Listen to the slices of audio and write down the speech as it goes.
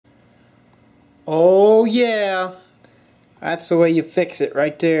Oh yeah, that's the way you fix it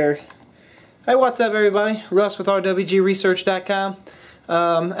right there. Hey, what's up everybody? Russ with rwgresearch.com.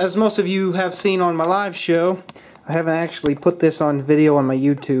 As most of you have seen on my live show, I haven't actually put this on video on my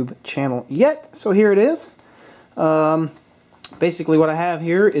YouTube channel yet, so here it is. Basically what I have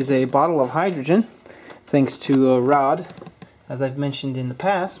here is a bottle of hydrogen, thanks to Rod, as I've mentioned in the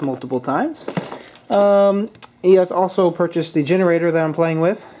past multiple times. He has also purchased the generator that I'm playing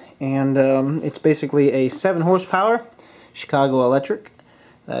with, and it's basically a 7 horsepower Chicago Electric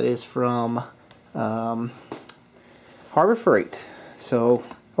that is from Harbor Freight. So,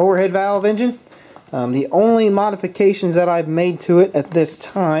 overhead valve engine. The only modifications that I've made to it at this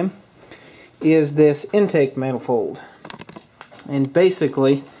time is this intake manifold. And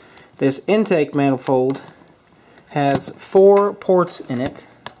basically, this intake manifold has 4 ports in it.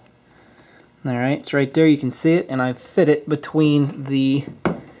 Alright, it's right there, you can see it, and I've fit it between the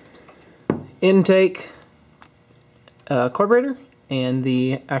intake carburetor and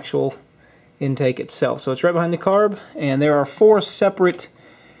the actual intake itself. So it's right behind the carb, and there are 4 separate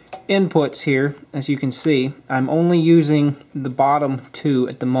inputs here, as you can see. I'm only using the bottom 2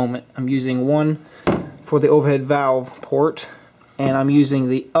 at the moment. I'm using one for the overhead valve port, and I'm using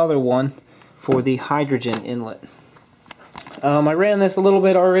the other one for the hydrogen inlet. I ran this a little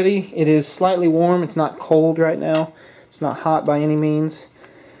bit already. It is slightly warm. It's not cold right now. It's not hot by any means.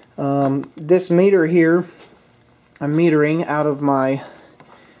 This meter here, I'm metering out of my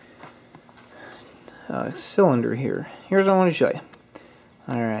cylinder here. Here's what I want to show you.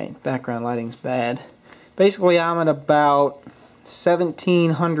 Alright, background lighting's bad. Basically, I'm at about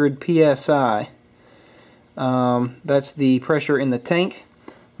 1700 psi. That's the pressure in the tank.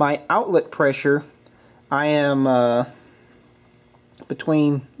 My outlet pressure, I am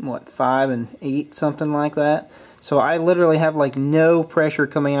between, what, 5 and 8, something like that. So I literally have like no pressure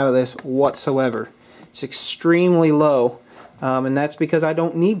coming out of this whatsoever. It's extremely low, and that's because I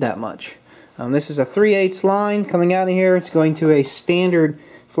don't need that much. This is a 3/8 line coming out of here. It's going to a standard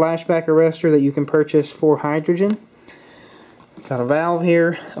flashback arrestor that you can purchase for hydrogen. Got a valve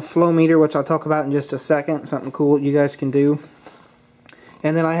here, a flow meter, which I'll talk about in just a second, something cool you guys can do.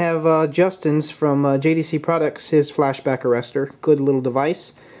 And then I have Justin's from JDC Products, his flashback arrestor. Good little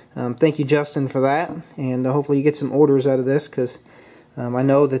device. Thank you, Justin, for that, and hopefully you get some orders out of this, because I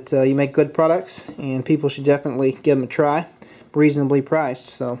know that you make good products and people should definitely give them a try. Reasonably priced.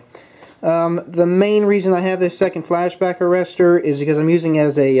 So the main reason I have this second flashback arrestor is because I'm using it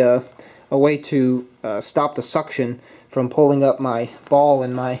as a way to stop the suction from pulling up my ball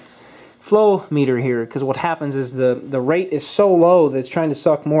in my flow meter here, because what happens is the rate is so low that it's trying to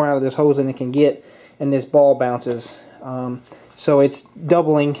suck more out of this hose than it can get, and this ball bounces. So it's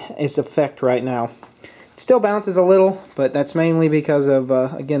doubling its effect right now. It still bounces a little, but that's mainly because of,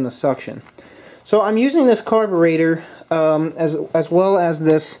 again, the suction. So I'm using this carburetor as well as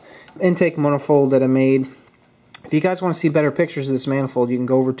this intake manifold that I made. If you guys want to see better pictures of this manifold, you can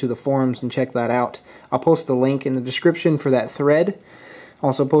go over to the forums and check that out. I'll post the link in the description for that thread.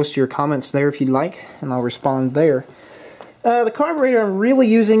 Also post your comments there if you'd like, and I'll respond there. The carburetor, I'm really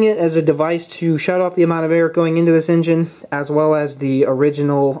using it as a device to shut off the amount of air going into this engine, as well as the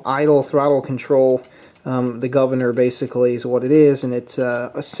original idle throttle control. The governor basically is what it is, and it's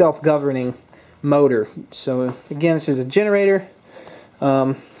a self-governing motor. So again, this is a generator.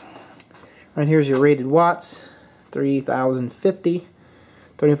 Right here's your rated watts, 3050,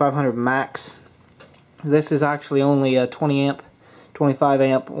 3500 max. This is actually only a 20 amp, 25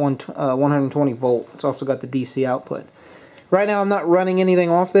 amp, 120 volt. It's also got the DC output. Right now I'm not running anything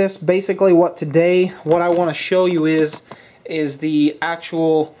off this. Basically what I want to show you is the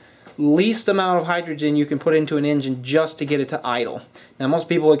actual least amount of hydrogen you can put into an engine just to get it to idle. Now most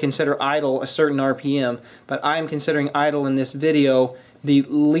people would consider idle a certain RPM, but I'm considering idle in this video the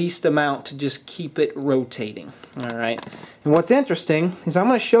least amount to just keep it rotating. Alright, and what's interesting is I'm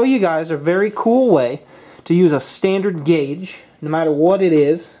going to show you guys a very cool way to use a standard gauge, no matter what it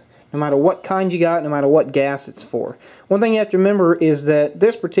is, no matter what kind you got, no matter what gas it's for. One thing you have to remember is that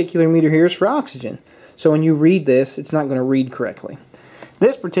this particular meter here is for oxygen. So when you read this, it's not going to read correctly.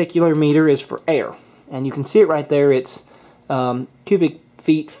 This particular meter is for air. And you can see it right there, it's cubic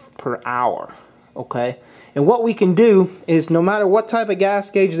feet per hour. Okay? And what we can do is, no matter what type of gas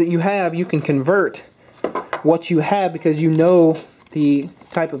gauge that you have, you can convert what you have because you know the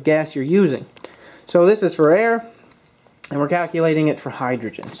type of gas you're using. So this is for air, and we're calculating it for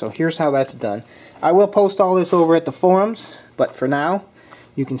hydrogen. So here's how that's done. I will post all this over at the forums, but for now,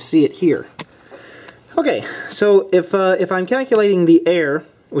 you can see it here. Okay, so if I'm calculating the air,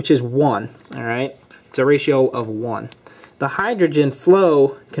 which is 1, alright, it's a ratio of 1. The hydrogen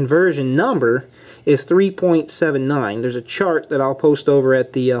flow conversion number is 3.79. There's a chart that I'll post over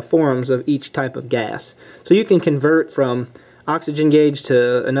at the forums of each type of gas. So you can convert from oxygen gauge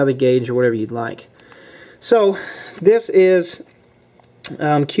to another gauge or whatever you'd like. So this is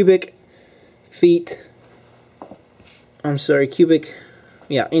cubic feet,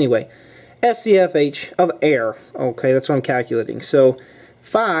 anyway, SCFH of air. Okay, that's what I'm calculating. So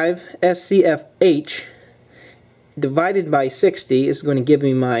 5 SCFH divided by 60 is going to give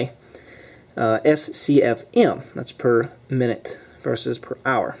me my SCFM. That's per minute versus per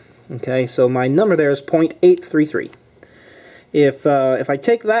hour. Okay, so my number there is 0.833. If I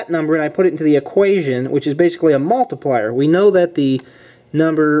take that number and I put it into the equation, which is basically a multiplier, we know that the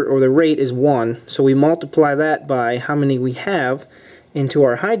number or the rate is 1, so we multiply that by how many we have into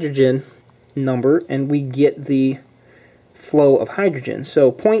our hydrogen number, and we get the flow of hydrogen.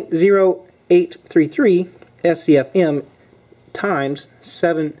 So 0.0833 SCFM times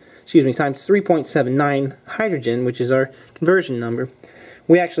 3.79 hydrogen, which is our conversion number,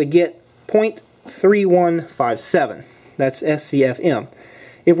 we actually get 0.3157. That's SCFM.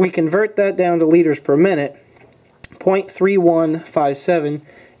 If we convert that down to liters per minute, 0.3157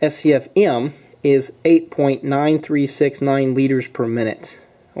 SCFM is 8.9369 liters per minute.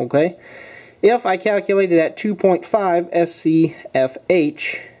 Okay? If I calculate it at 2.5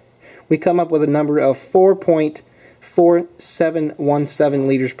 SCFH, we come up with a number of 4.4717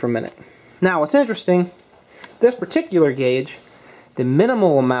 liters per minute. Now, what's interesting, this particular gauge, the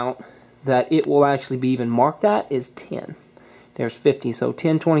minimal amount that it will actually be even marked at is 10. There's 50, so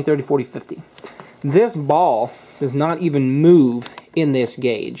 10, 20, 30, 40, 50. This ball does not even move in this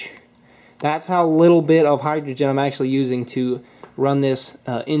gauge. That's how little bit of hydrogen I'm actually using to run this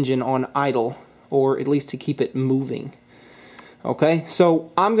engine on idle, or at least to keep it moving. Okay,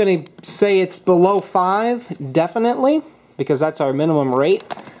 so I'm going to say it's below 5, definitely, because that's our minimum rate,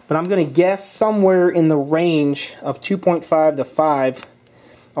 but I'm going to guess somewhere in the range of 2.5 to 5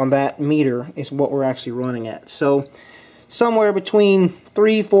 on that meter is what we're actually running at. So somewhere between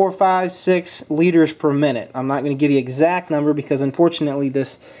 3, 4, 5, 6 liters per minute. I'm not going to give you an exact number because unfortunately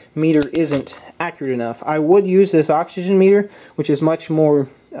this meter isn't accurate enough. I would use this oxygen meter, which is much more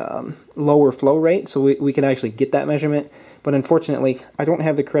lower flow rate, so we can actually get that measurement, but unfortunately I don't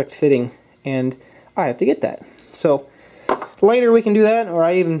have the correct fitting and I have to get that. So later we can do that, or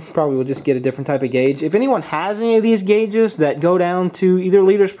I even probably will just get a different type of gauge. If anyone has any of these gauges that go down to either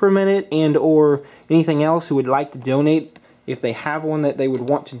liters per minute and or anything else who would like to donate, if they have one that they would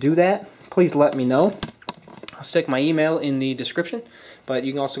want to do that, please let me know. I'll stick my email in the description, but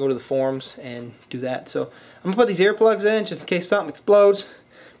you can also go to the forums and do that. So I'm going to put these earplugs in just in case something explodes.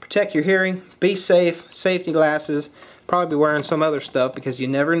 Protect your hearing, be safe, safety glasses, probably be wearing some other stuff because you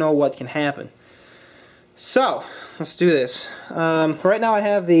never know what can happen. So, let's do this. Right now I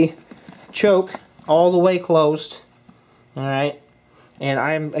have the choke all the way closed. Alright. And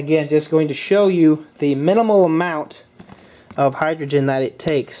I'm, again, just going to show you the minimal amount of hydrogen that it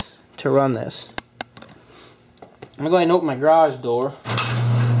takes to run this. I'm going to go ahead and open my garage door.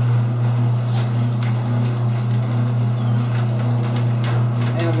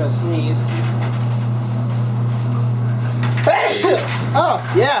 And I'm going to sneeze. Oh,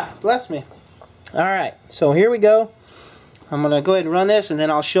 yeah, bless me. Alright, so here we go. I'm going to go ahead and run this and then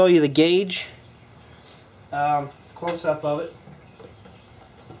I'll show you the gauge. Close up of it.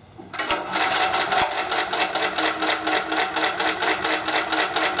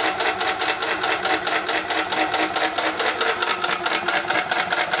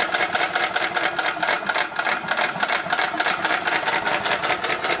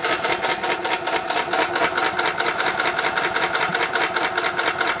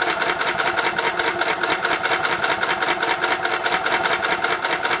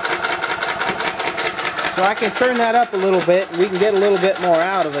 So I can turn that up a little bit and we can get a little bit more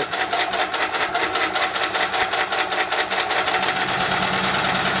out of it.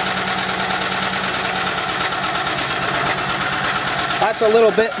 That's a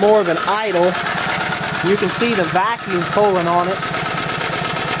little bit more of an idle. You can see the vacuum pulling on it.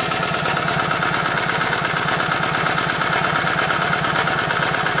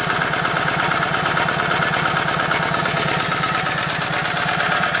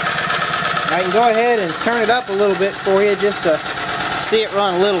 I can go ahead and turn it up a little bit for you just to see it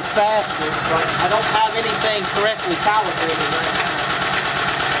run a little faster, but I don't have anything correctly calibrated right now.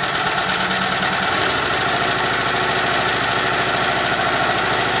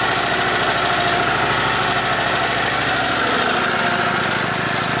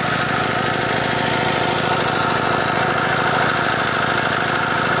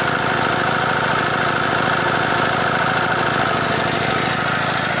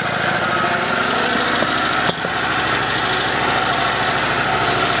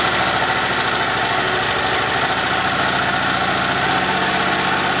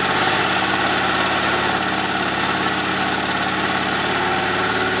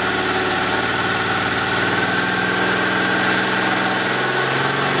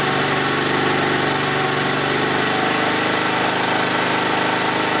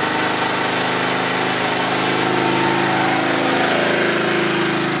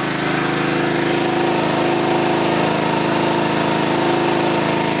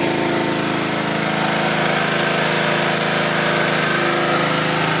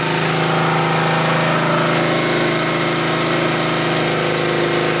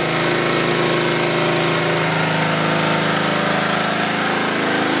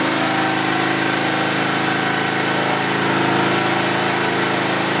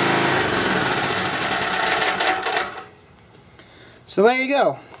 So there you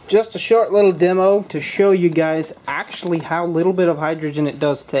go. Just a short little demo to show you guys actually how little bit of hydrogen it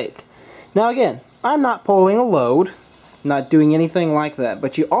does take. Now again, I'm not pulling a load, not doing anything like that,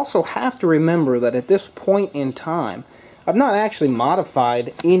 but you also have to remember that at this point in time, I've not actually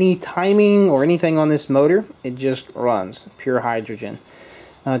modified any timing or anything on this motor. It just runs pure hydrogen.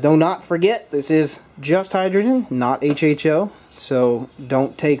 Do not forget, this is just hydrogen, not HHO, so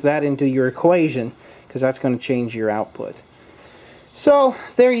don't take that into your equation because that's going to change your output. So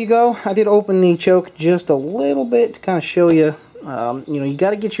there you go. I did open the choke just a little bit to kind of show you, you got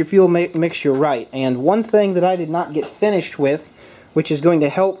to get your fuel mixture right. And one thing that I did not get finished with, which is going to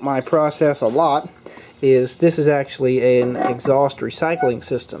help my process a lot, is this is actually an exhaust recycling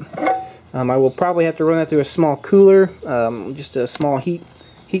system. I will probably have to run that through a small cooler, just a small heat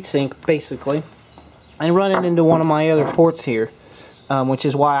sink basically, and run it into one of my other ports here, which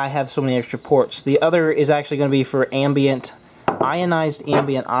is why I have so many extra ports. The other is actually going to be for ionized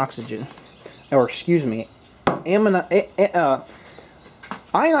ambient oxygen, or excuse me,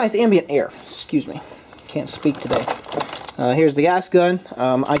 ionized ambient air. Excuse me, can't speak today. Here's the gas gun.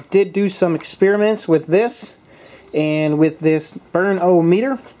 I did do some experiments with this and with this burn-o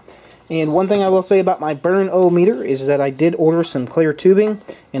meter. And one thing I will say about my burn-o meter is that I did order some clear tubing,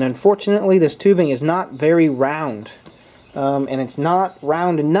 and unfortunately this tubing is not very round. And it's not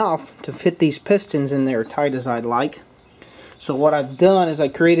round enough to fit these pistons in there tight as I'd like. So what I've done is I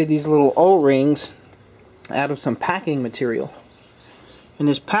created these little O-rings out of some packing material. And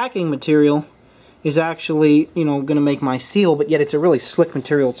this packing material is actually, going to make my seal, but yet it's a really slick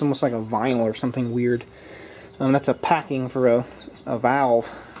material. It's almost like a vinyl or something weird. That's a packing for a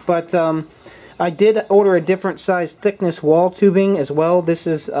valve. But I did order a different size thickness wall tubing as well. This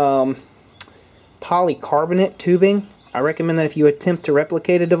is polycarbonate tubing. I recommend that if you attempt to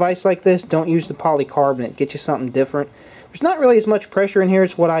replicate a device like this, don't use the polycarbonate. Get you something different. There's not really as much pressure in here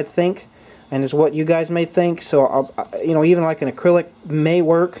as what I think, and as what you guys may think. So, even like an acrylic may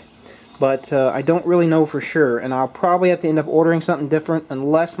work, but I don't really know for sure. And I'll probably have to end up ordering something different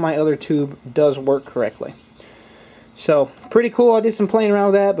unless my other tube does work correctly. So, pretty cool. I did some playing around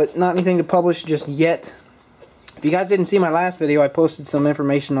with that, but not anything to publish just yet. If you guys didn't see my last video, I posted some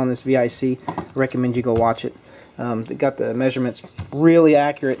information on this VIC. I recommend you go watch it. They got the measurements really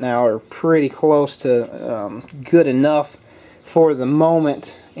accurate now, or pretty close to good enough for the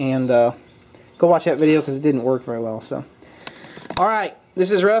moment. And go watch that video because it didn't work very well. So, alright, this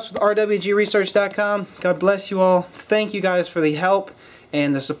is Russ with rwgresearch.com. God bless you all. Thank you guys for the help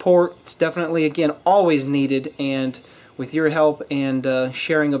and the support. It's definitely, again, always needed. And with your help and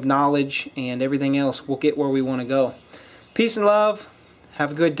sharing of knowledge and everything else, we'll get where we want to go. Peace and love.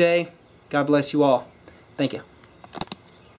 Have a good day. God bless you all. Thank you.